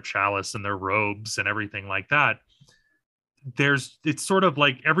sword and their chalice and their robes and everything like that. It's sort of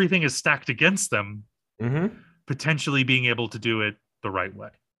like everything is stacked against them, Mm-hmm. potentially being able to do it the right way.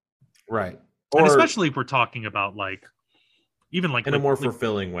 Right. And Or especially if we're talking about like even in a more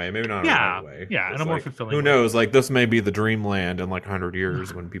fulfilling way, maybe not a right yeah, way. yeah, in a Just more like, fulfilling who way. knows? Like, this may be the dreamland in like 100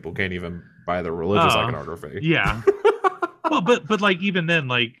 years when people can't even buy the religious iconography. Yeah. Well, but like even then,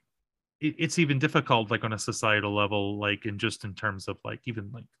 like it's even difficult, like on a societal level, like in terms of like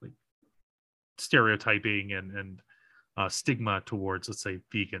even like stereotyping and stigma towards, let's say,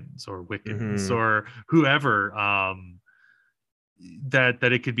 vegans or Wiccans Mm-hmm. or whoever. That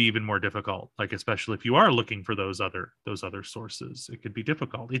it could be even more difficult, like especially if you are looking for those other sources, it could be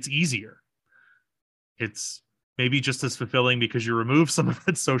difficult. It's easier, it's maybe just as fulfilling because you remove some of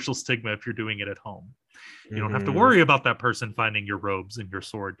that social stigma if you're doing it at home. You don't have to Mm-hmm. worry about that person finding your robes and your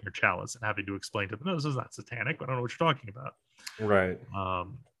sword and your chalice and having to explain to them, no, this is not satanic, I don't know what you're talking about. Right.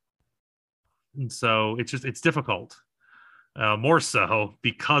 And so it's difficult, more so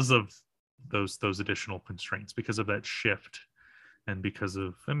because of those additional constraints, because of that shift. And because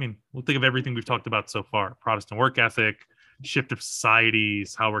of, I mean, we'll think of everything we've talked about so far: Protestant work ethic, shift of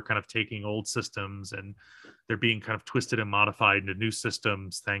societies, how we're kind of taking old systems and they're being kind of twisted and modified into new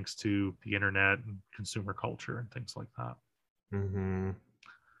systems thanks to the internet and consumer culture and things like that. Mm-hmm.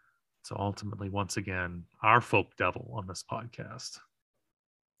 So ultimately, once again, our folk devil on this podcast: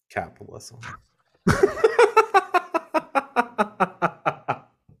 Capitalism.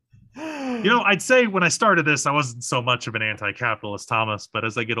 I'd say when I started this, I wasn't so much of an anti-capitalist, Thomas, but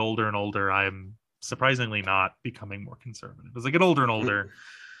as I get older and older, I'm surprisingly not becoming more conservative. As I get older and older,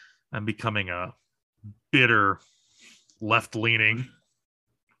 I'm becoming a bitter, left-leaning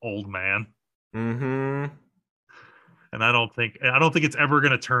old man. Mm-hmm. And I don't think it's ever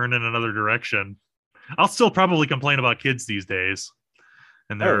going to turn in another direction. I'll still probably complain about kids these days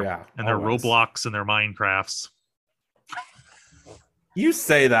and their Always. Roblox and their Minecrafts. You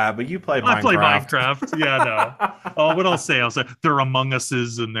say that, but you play Minecraft. I play Minecraft. Yeah, no. Oh, what I'll say their Among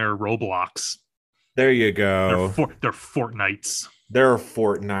Us's and their Roblox. There you go. They're Fortnites. They're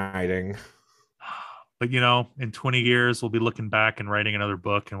Fortniting. But in 20 years, we'll be looking back and writing another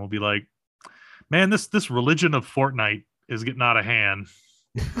book, and we'll be like, man, this religion of Fortnite is getting out of hand.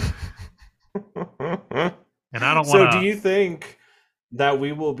 And I don't want to. So do you think that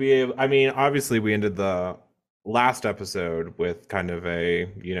we will be able, I mean, obviously we ended the last episode with kind of a,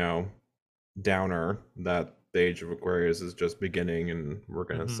 downer that the age of Aquarius is just beginning and we're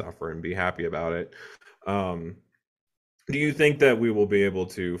going to suffer and be happy about it. Do you think that we will be able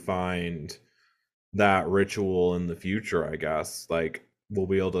to find that ritual in the future, I guess? Like, we'll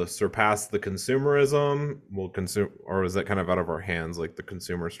be able to surpass the consumerism? Or is that kind of out of our hands? Like, the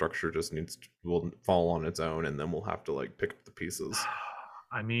consumer structure just will fall on its own, and then we'll have to like pick up the pieces.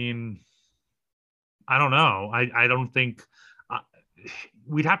 I mean, I don't know. I don't think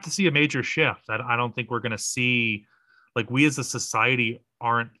we'd have to see a major shift. I don't think we're going to see, like, we as a society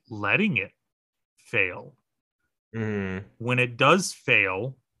aren't letting it fail. Mm-hmm. When it does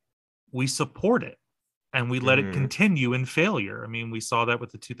fail, we support it and we let it continue in failure. I mean, we saw that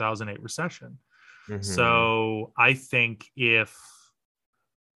with the 2008 recession. So I think if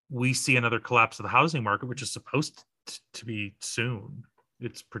we see another collapse of the housing market, which is supposed to be soon,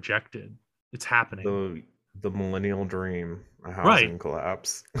 it's projected, it's happening. The millennial dream, a housing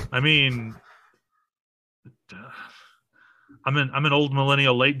collapse. I mean, I'm an old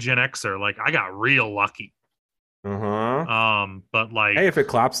millennial, late Gen Xer. Like, I got real lucky. But like, hey, if it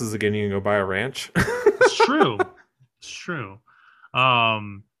collapses again, you can go buy a ranch. It's true. It's true.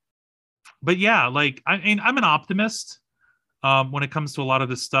 But yeah, like, I mean, I'm an optimist. When it comes to a lot of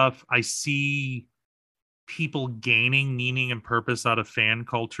this stuff, I see people gaining meaning and purpose out of fan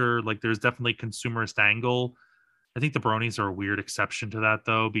culture. Like, there's definitely a consumerist angle. I think the bronies are a weird exception to that,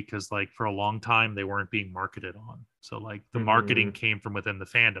 though, because like for a long time they weren't being marketed on. So like the marketing came from within the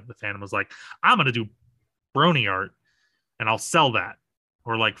fandom. The fandom was like, I'm gonna do brony art. and I'll sell that.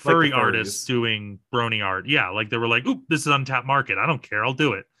 Or like Like the furry artists furries. doing brony art. Yeah, like they were like, "Oop, this is untapped market. I don't care. I'll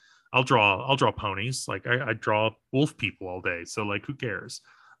do it. I'll draw ponies. Like I draw wolf people all day. So like, who cares?"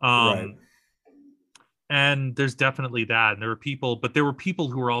 Right. Um, and there's definitely that. And there were people, but there were people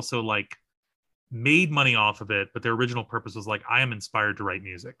who were also like made money off of it, but their original purpose was like, I am inspired to write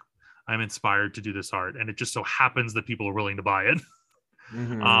music. I'm inspired to do this art, and it just so happens that people are willing to buy it.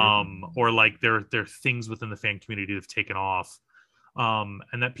 Mm-hmm. Or like there are things within the fan community that have taken off,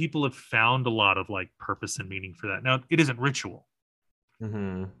 and that people have found a lot of like purpose and meaning for that. Now, it isn't ritual.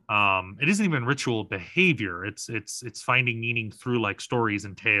 Mm-hmm. It isn't even ritual behavior. It's finding meaning through like stories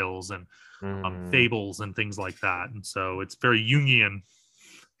and tales and Mm-hmm. fables and things like that. And so it's very Jungian.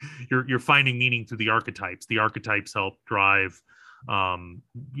 You're finding meaning through the archetypes. The archetypes help drive,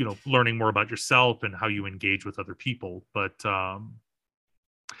 learning more about yourself and how you engage with other people. But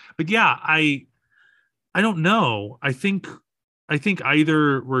yeah, I don't know. I think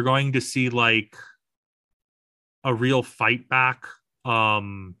either we're going to see like a real fight back,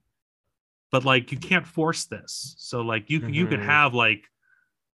 um, but like you can't force this. So like you could Mm-hmm. have like,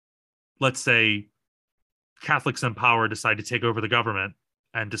 let's say, Catholics in power decide to take over the government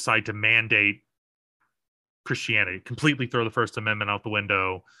and decide to mandate Christianity, completely throw the First Amendment out the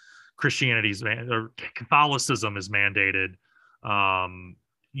window. Christianity's or Catholicism is mandated. Um,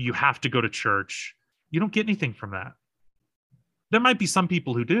 you have to go to church. You don't get anything from that. There might be some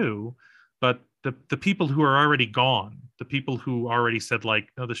people who do, but the people who are already gone, the people who already said like,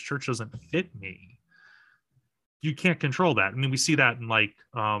 no, this church doesn't fit me, you can't control that. I mean, we see that in like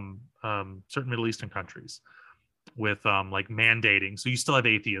certain Middle Eastern countries with like mandating. So you still have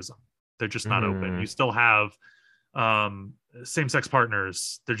atheism; they're just not open. Mm-hmm. You still have same-sex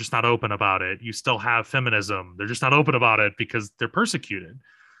partners; they're just not open about it. You still have feminism; they're just not open about it because they're persecuted.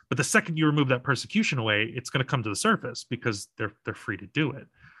 But the second you remove that persecution away, it's going to come to the surface because they're free to do it.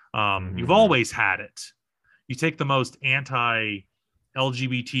 You've Mm-hmm. always had it. You take the most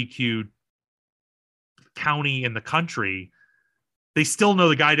anti-LGBTQ county in the country, they still know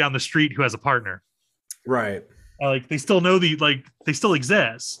the guy down the street who has a partner. Right. Like they still know they still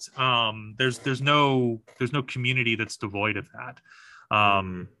exist. There's no community that's devoid of that.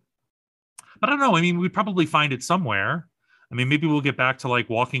 Mm-hmm. But I don't know. I mean, we'd probably find it somewhere. I mean, maybe we'll get back to like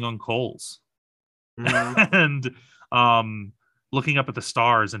walking on coals Mm-hmm. and um, looking up at the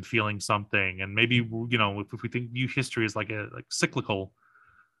stars and feeling something. And maybe if we think view history as like cyclical,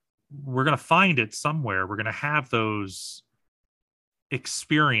 we're gonna find it somewhere. We're gonna have those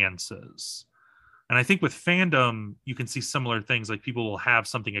experiences. And I think with fandom, you can see similar things. Like people will have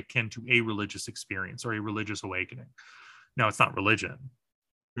something akin to a religious experience or a religious awakening. Now, it's not religion,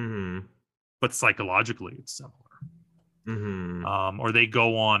 Mm-hmm. but psychologically, it's similar. Mm-hmm. Or they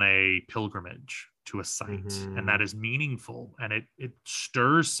go on a pilgrimage to a site, and Mm-hmm. that is meaningful, and it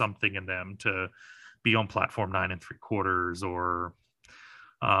stirs something in them to be on platform 9 3/4 or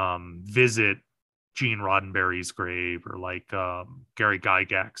visit Gene Roddenberry's grave, or like Gary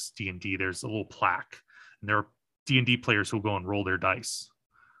Gygax's D&D. There's a little plaque, and there are D&D players who will go and roll their dice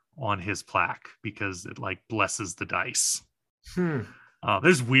on his plaque because it like blesses the dice. Hmm.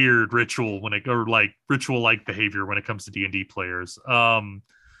 There's weird ritual when it or like ritual like behavior when it comes to D&D players.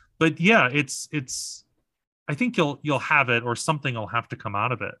 But yeah, it's I think you'll have it, or something will have to come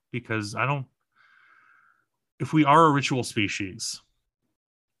out of it, because I don't if we are a ritual species,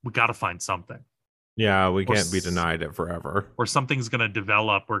 we got to find something. Yeah, we or can't be denied it forever. or something's going to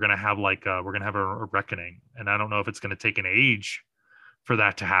develop. We're going to have like we're going to have a reckoning, and I don't know if it's going to take an age for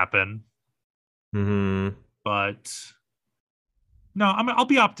that to happen, Mm-hmm. but no, I'll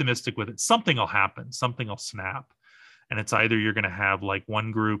be optimistic with it. Something will happen, something will snap, and it's either you're going to have like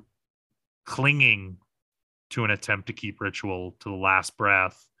one group clinging to an attempt to keep ritual to the last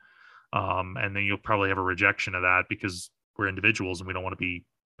breath, and then you'll probably have a rejection of that because we're individuals and we don't want to be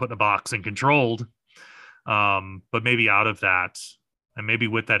put in a box and controlled. But maybe out of that, and maybe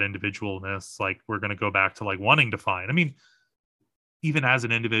with that individualness, like we're going to go back to like wanting to find. I mean, even as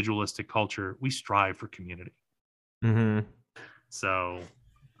an individualistic culture, we strive for community. Mm-hmm. So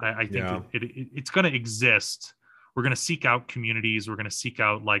I think Yeah. it's going to exist. We're going to seek out communities. We're going to seek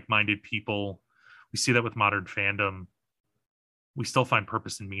out like-minded people. We see that with modern fandom. We still find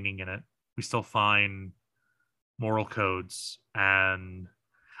purpose and meaning in it. We still find moral codes. And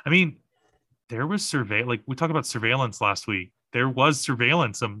I mean, there was like we talked about surveillance last week. There was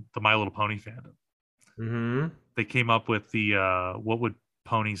surveillance of the My Little Pony fandom. Mm-hmm. They came up with the what would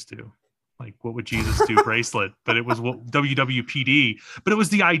ponies do? Like, what would Jesus do bracelet? But it was what WWPD. But it was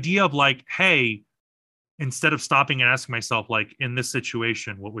the idea of like, hey, instead of stopping and asking myself, like, in this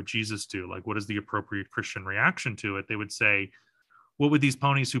situation, what would Jesus do? Like, what is the appropriate Christian reaction to it? They would say, what would these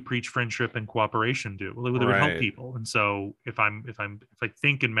ponies who preach friendship and cooperation do? Well, they would help people. And so if I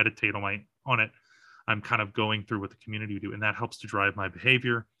think and meditate on it, I'm kind of going through what the community would do, and that helps to drive my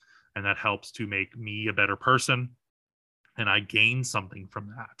behavior, and that helps to make me a better person. And I gain something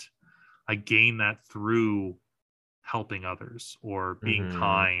from that. I gain that through helping others or being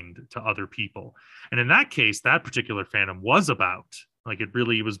kind to other people. And in that case, that particular fandom was about, like, it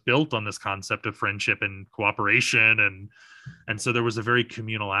really was built on this concept of friendship and cooperation, and so there was a very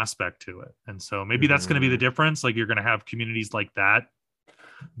communal aspect to it. And so maybe that's going to be the difference. Like, you're going to have communities like that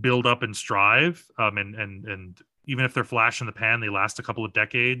build up and strive, and even if they're flash in the pan, they last a couple of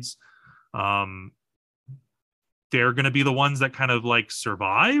decades. They're going to be the ones that kind of like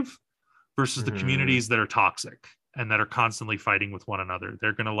survive versus the communities that are toxic and that are constantly fighting with one another.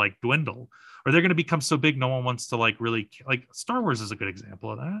 They're going to like dwindle, or they're going to become so big no one wants to like really, like, Star Wars is a good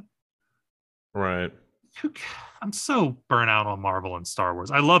example of that. Right. I'm so burnt out on Marvel and Star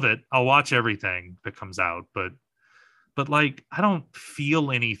Wars. I love it. I'll watch everything that comes out, but like, I don't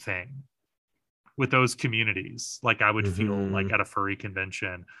feel anything with those communities like I would feel like at a furry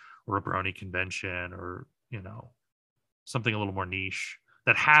convention or a brony convention, or, you know, something a little more niche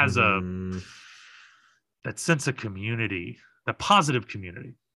that has that sense of community, that positive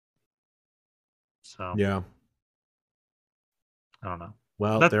community. So yeah, I don't know.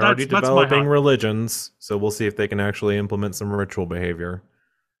 Well, they're already developing religions, so we'll see if they can actually implement some ritual behavior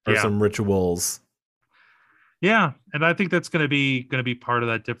or some rituals. Yeah, and I think that's going to be part of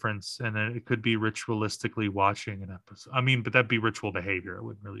that difference, and then it could be ritualistically watching an episode. I mean, but that'd be ritual behavior. It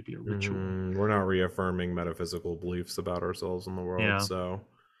wouldn't really be a ritual. We're not reaffirming metaphysical beliefs about ourselves in the world,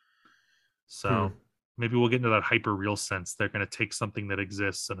 so maybe we'll get into that hyper real sense. They're going to take something that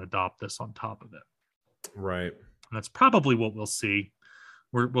exists and adopt this on top of it. Right. And that's probably what we'll see.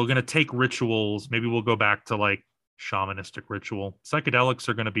 We're going to take rituals. Maybe we'll go back to like shamanistic ritual. Psychedelics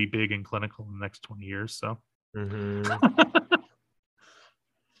are going to be big and clinical in the next 20 years. So.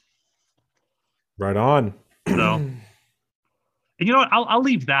 Right on. So, and you know what? I'll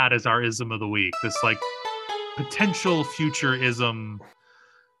leave that as our ism of the week. This like potential future ism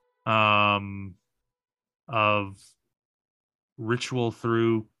of ritual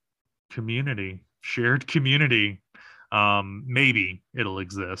through community, shared community. Maybe it'll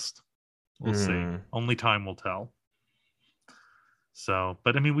exist. We'll see. Only time will tell. So,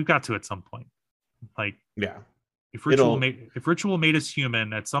 but I mean, we've got to at some point. Like, yeah, if ritual made us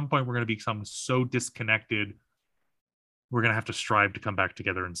human, at some point we're going to become so disconnected, we're going to have to strive to come back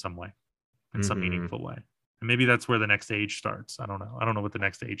together in some way, in some meaningful way. And maybe that's where the next age starts. I don't know. I don't know what the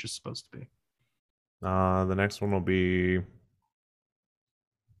next age is supposed to be. The next one will be,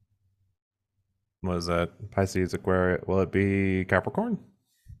 what is that? Pisces, Aquarius. Will it be Capricorn?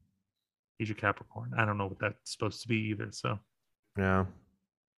 Age of Capricorn. I don't know what that's supposed to be either. So yeah.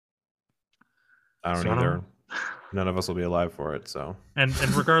 I don't either. None of us will be alive for it. So and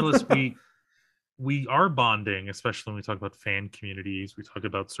regardless, we are bonding, especially when we talk about fan communities. We talk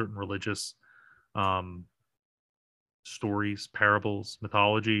about certain religious stories, parables,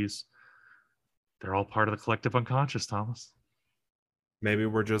 mythologies. They're all part of the collective unconscious, Thomas. Maybe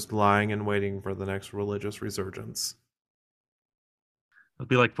we're just lying and waiting for the next religious resurgence. It'll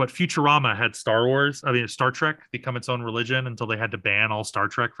be like what Futurama had Star Trek become its own religion until they had to ban all Star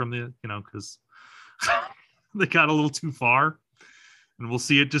Trek from the, because they got a little too far. And we'll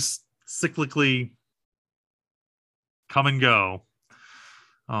see it just cyclically come and go.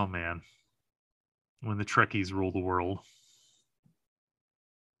 Oh, man. When the Trekkies rule the world.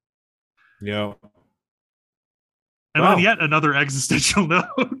 Yeah. And on yet another existential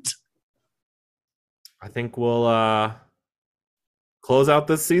note, I think we'll close out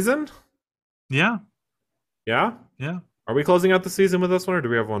this season. Yeah. Yeah? Yeah. Are we closing out the season with this one, or do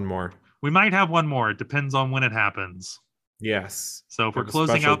we have one more? We might have one more. It depends on when it happens. Yes. So if we're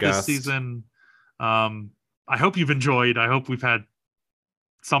closing out this season, I hope you've enjoyed. I hope we've had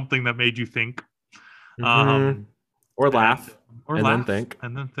something that made you think. Or laugh. Then think.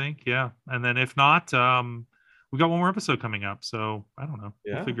 And then think, yeah. And then if not, we got one more episode coming up. So I don't know.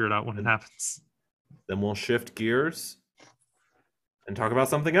 Yeah. We'll figure it out when it happens. Then we'll shift gears and talk about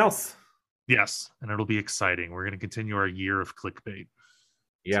something else. Yes. And it'll be exciting. We're going to continue our year of clickbait.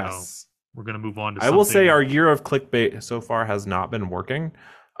 Yes. So we're going to move on to something. I will say our year of clickbait so far has not been working.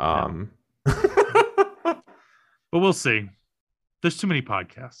 But we'll see. There's too many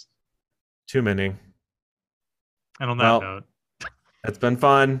podcasts. Too many. And on that note, it's been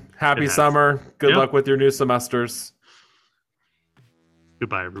fun. Happy summer. Good luck with your new semesters.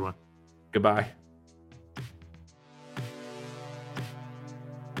 Goodbye, everyone. Goodbye.